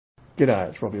G'day,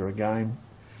 it's Robbie again.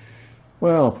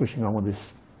 Well, I'm pushing on with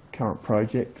this current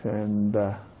project and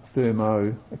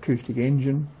thermo acoustic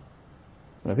engine.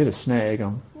 I've hit a snag.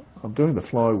 I'm doing the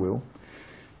flywheel.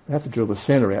 I have to drill the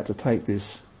centre out to take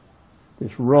this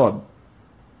rod.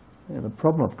 And the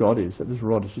problem I've got is that this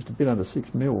rod is just a bit under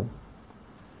 6 mil.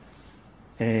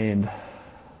 And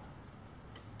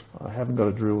I haven't got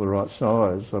a drill the right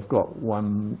size. We've got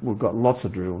lots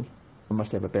of drills. I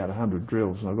must have about 100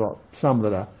 drills, and I've got some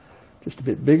that are just a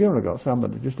bit bigger, and I've got some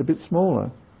that are just a bit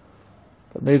smaller.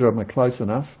 But neither of them are close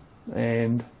enough,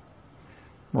 and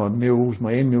my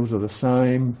end mills are the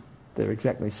same. They're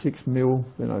exactly 6 mil.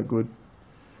 They're no good.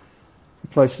 The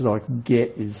closest I can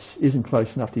get isn't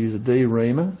close enough to use a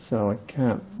D-reamer, so I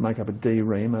can't make up a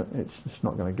D-reamer. It's just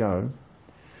not going to go.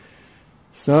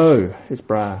 So it's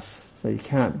brass, so you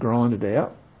can't grind it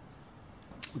out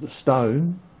with a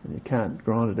stone, and you can't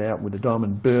grind it out with a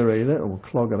diamond burr either. It will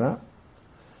clog it up,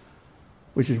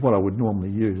 which is what I would normally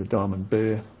use, a diamond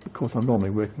burr. Of course, I'm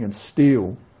normally working in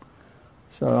steel.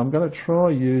 So I'm going to try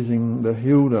using the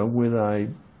HILDA with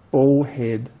a ball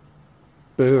head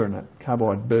burr in it,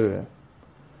 carbide burr.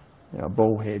 Now, a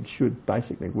ball head should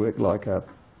basically work like a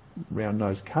round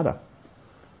nose cutter.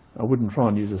 I wouldn't try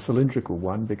and use a cylindrical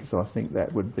one because I think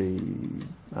that would be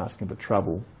asking for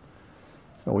trouble.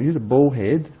 So I'll use a ball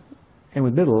head, and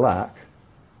with a bit of luck,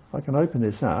 I can open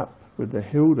this up with the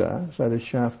HILDA so the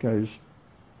shaft goes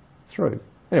through.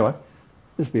 Anyway,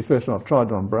 this will be the first time I've tried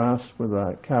it on brass with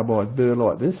a carbide burr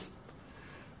like this.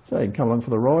 So you can come along for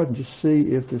the ride and just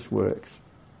see if this works.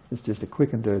 It's just a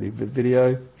quick and dirty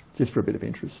video, just for a bit of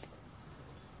interest.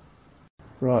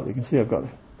 Right, you can see I've got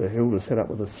the HILDA set up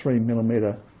with a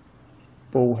 3mm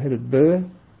ball-headed burr.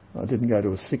 I didn't go to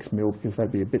a 6mm because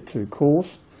that'd be a bit too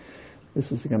coarse.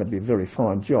 This is going to be a very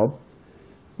fine job.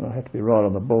 I have to be right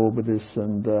on the ball with this,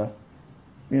 and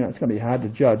you know, it's going to be hard to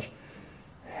judge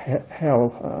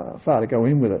how far to go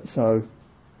in with it. So,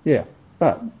 yeah,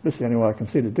 but this is the only way I can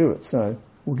see to do it, so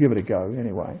we'll give it a go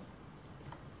anyway.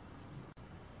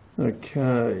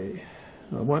 Okay,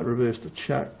 I won't reverse the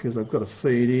chuck because I've got to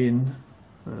feed in.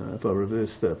 If I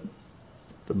reverse the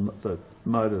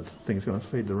motor, the thing's going to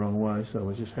feed the wrong way, so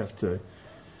we just have to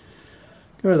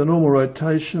go the normal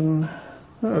rotation.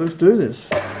 Oh, let's do this.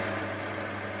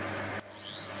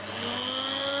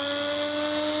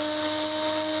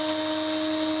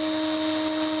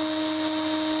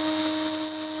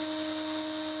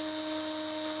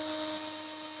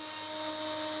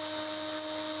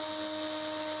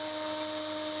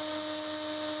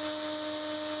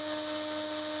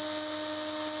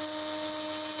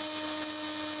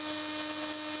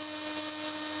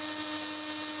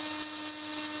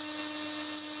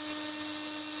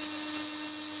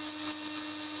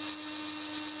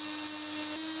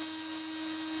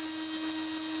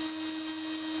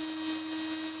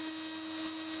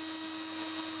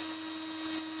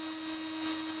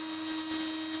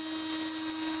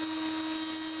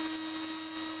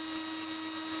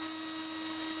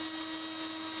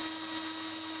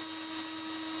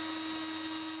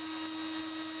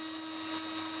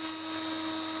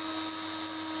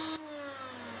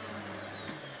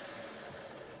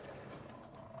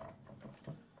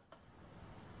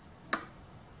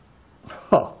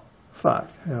 Oh, fuck,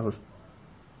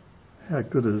 how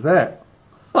good is that?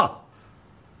 Oh,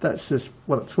 that's just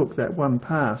what it took, that one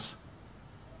pass.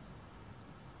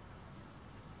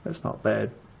 That's not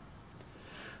bad.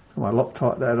 If I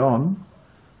Loctite that on,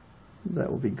 that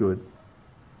will be good.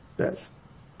 That's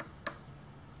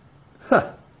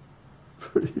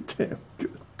pretty damn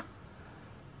good.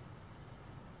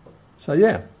 So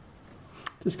yeah,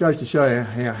 just goes to show you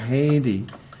how handy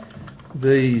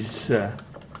these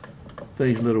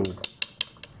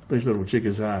little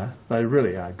jiggers are. They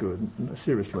really are good,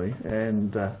 seriously,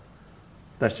 and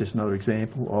that's just another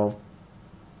example of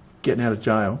getting out of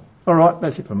jail. All right,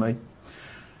 that's it for me.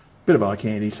 Bit of eye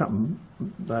candy, something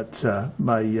that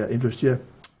may interest you,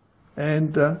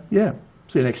 and yeah,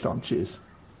 see you next time. Cheers.